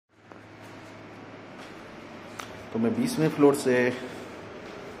तो मैं 20वें फ्लोर से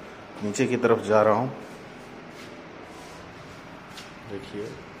नीचे की तरफ जा रहा हूँ। देखिए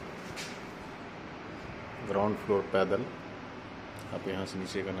ग्राउंड फ्लोर पैदल, आप यहाँ से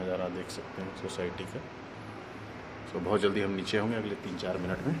नीचे का नज़ारा देख सकते हैं सोसाइटी का। तो बहुत जल्दी हम नीचे होंगे, अगले 3-4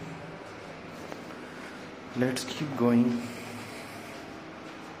 मिनट में। Let's keep going.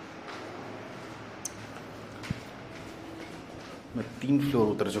 मैं 3 फ्लोर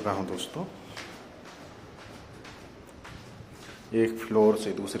उतर चुका हूँ दोस्तों। एक फ्लोर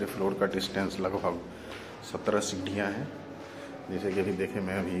से दूसरे फ्लोर का डिस्टेंस लगभग 17 सीढ़ियाँ हैं। जैसे कि अभी देखें,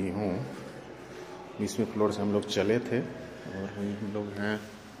 मैं अभी हूँ 20वें फ्लोर से हम लोग चले थे और हम लोग हैं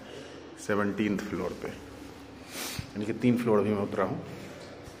 17th फ्लोर पे, यानी कि 3 फ्लोर अभी मैं उतरा हूँ।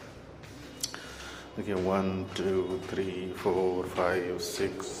 देखिए 1 2 3 4 5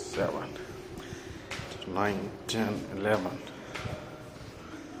 6 7 9 10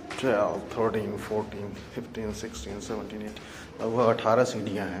 11 12 13 14 15 16 17 18 लगभग 18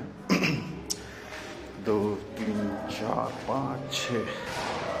 सीढ़ियाँ हैं। 2 3 4 5 6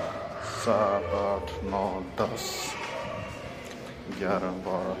 7 8 9 10 11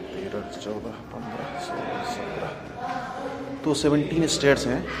 12 13 14 15 16 17 तो 17 स्टेयर्स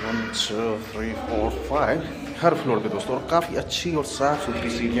हैं। 1 2 3 4 5 हर फ्लोर पे दोस्तों, और काफ़ी अच्छी और साफ़ सुथरी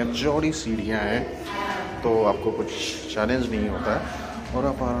सीढ़ियाँ, चौड़ी सीढ़ियाँ हैं, तो आपको कुछ चैलेंज नहीं होता है और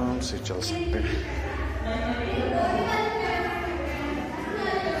आप आराम से चल सकते हैं।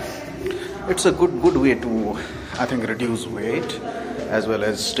 It's a good way to I think reduce weight as well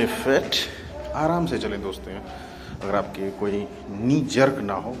as stay fit. आराम से चलें दोस्तों। अगर आपके कोई नी जर्क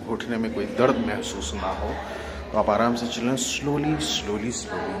ना हो, घुटने में कोई दर्द महसूस ना हो, तो आप आराम से चलें, स्लोली।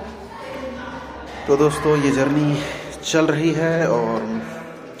 तो दोस्तों ये जर्नी चल रही है और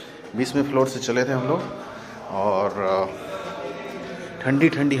 20वें फ्लोर से चले थे हम लोग और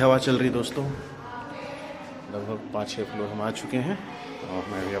ठंडी हवा चल रही दोस्तों। लगभग 5-6 फ्लोर हम आ चुके हैं और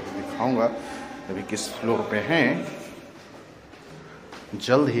मैं भी आपको दिखाऊंगा अभी किस फ्लोर पे हैं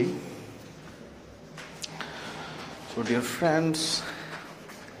जल्द ही। सो डियर फ्रेंड्स,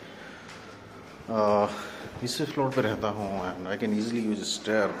 20वें फ्लोर पे रहता हूँ and I can easily use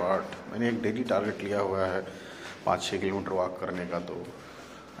stair, but मैंने एक डेली टारगेट लिया हुआ है 5-6 किलोमीटर वॉक करने का, तो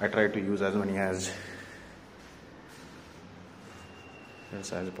I try to use as money as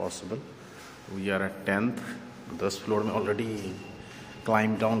possible. We are eight 10th, 10 floor में ऑलरेडी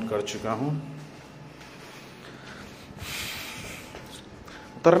क्लाइंब डाउन कर चुका हूँ।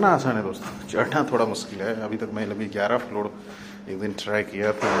 उतरना आसान है दोस्तों, चढ़ना थोड़ा मुश्किल है। अभी तक मैंने 11 फ्लोर एक दिन ट्राई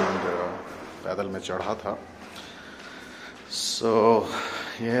किया था और पैदल में चढ़ा था। So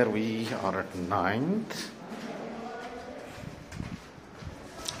here we are eight 9th।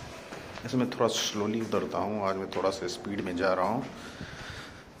 ऐसे मैं थोड़ा स्लोली उतरता हूँ, आज मैं थोड़ा सा स्पीड में जा रहा हूँ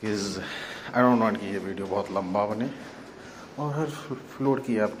आई डोंट वांट कि ये वीडियो बहुत लंबा बने। और हर फ्लोर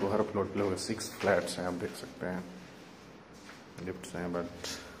की आपको, हर फ्लोर पे लोग 6 फ्लैट्स हैं, आप देख सकते हैं, लिफ्ट्स हैं, बट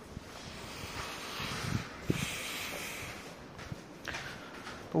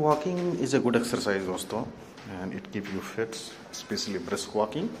तो walking is a good exercise दोस्तों and it keep you fit, specially brisk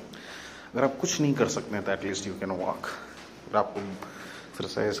walking. अगर आप कुछ नहीं कर सकते हैं तो एटलीस्ट यू कैन वॉक। अगर आपको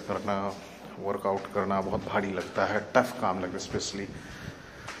एक्सरसाइज करना, वर्कआउट करना बहुत भारी लगता है, टफ काम लगता है स्पेशली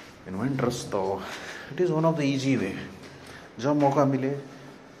इन विंटर्स, तो it is one of the easy way. जब मौका मिले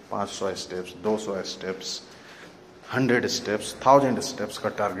 500 स्टेप्स, 200 स्टेप्स, 100 स्टेप्स, 1000 स्टेप्स का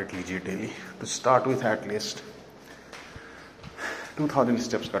टारगेट लीजिए डेली। तो स्टार्ट विथ एटलीस्ट 2000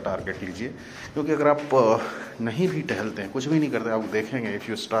 स्टेप्स का टारगेट लीजिए, क्योंकि अगर आप नहीं भी टहलते हैं, कुछ भी नहीं करते, आप देखेंगे if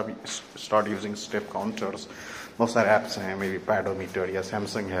you start using step counters, बहुत सारे ऐप्स हैं, मे बी पैडोमीटर या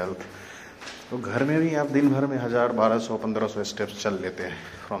सैमसंग हेल्थ, तो घर में भी आप दिन भर में 1000, 1200, 1500 स्टेप्स चल लेते हैं,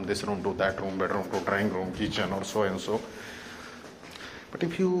 from this room to that room, bedroom to drawing room, kitchen और so and so. But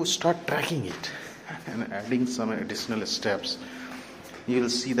if you start trekking it and adding some additional steps, you will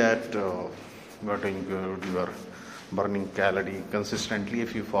see that you are doing good, you are burning calorie consistently.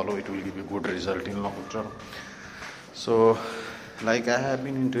 If you follow, it will give you good result in long term. So like I have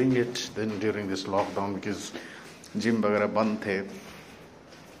been doing it then during this lockdown, because gym वगैरह बंद थे,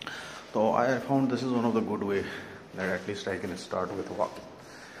 तो I found this is one of the good way that at least I can start with walking.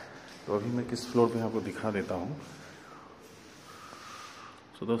 तो अभी मैं किस floor पे आपको दिखा देता हूँ।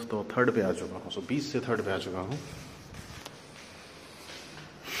 तो दोस्तों 3rd पे आ चुका हूँ, 20 से 3rd पे आ चुका हूँ।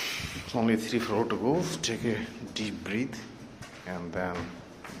 Only 3 floor to go. Take a deep breath and then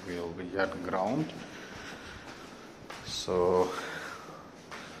we'll be at ground. So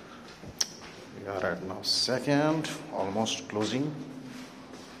we are at now 2nd, almost closing.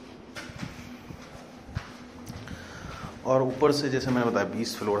 और ऊपर से जैसे मैंने बताया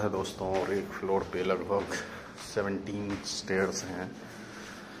 20 फ्लोर है दोस्तों, और एक फ्लोर पे लगभग 17 स्टेयर्स हैं,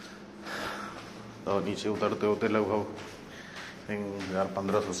 तो नीचे उतरते होते लगभग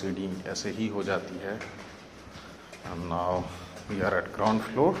 1500 सीढ़ी ऐसे ही हो जाती है। Now we are eight ground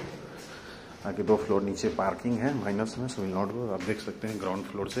floor. आगे 2 फ्लोर नीचे पार्किंग है माइनस में, सो विल नॉट गो। आप देख सकते हैं ग्राउंड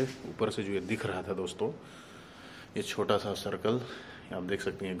फ्लोर से ऊपर से जो ये दिख रहा था दोस्तों, ये छोटा सा सर्कल आप देख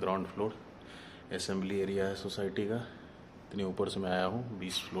सकते हैं। ग्राउंड फ्लोर असेंबली एरिया है सोसाइटी का। इतने ऊपर से मैं आया हूँ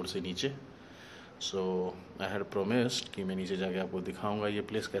 20 फ्लोर से नीचे। सो आई हैड प्रोमिस्ड कि मैं नीचे जाके आपको दिखाऊंगा ये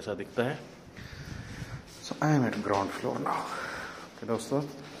प्लेस कैसा दिखता है। सो I am eight ground floor now. Okay दोस्तों,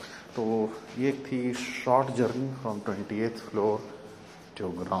 तो ये थी short journey from 28th floor to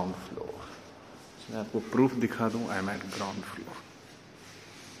ground floor. मैं आपको प्रूफ दिखा दूं, I am eight ground floor.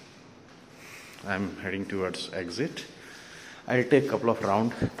 I am heading towards exit. I'll take a couple of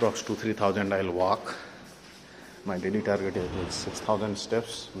rounds, approx 2-3,000 I'll walk. My daily target is 6,000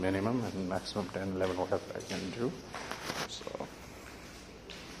 steps minimum and maximum 10-11 whatever I can do. So,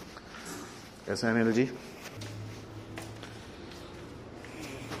 कैसा है Anil ji?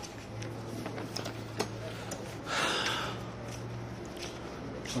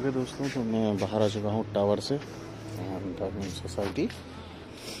 Okay दोस्तों, तो मैं बाहर आ चुका हूँ tower से society.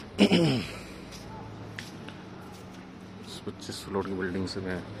 25 floor की बिल्डिंग से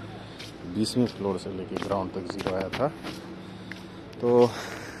मैं 20वें फ्लोर से लेके ग्राउंड तक 0 आया था। तो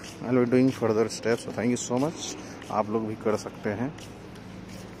I will doing further steps. Thank you so much. आप लोग भी कर सकते हैं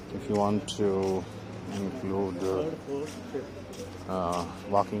if you want to include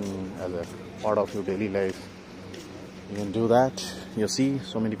walking as a part of your daily life. You can do that. You see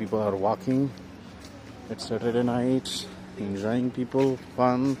so many people are walking. It's Saturday night, enjoying people,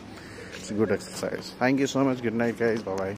 fun. It's a good exercise. Thank you so much. Good night guys. Bye bye.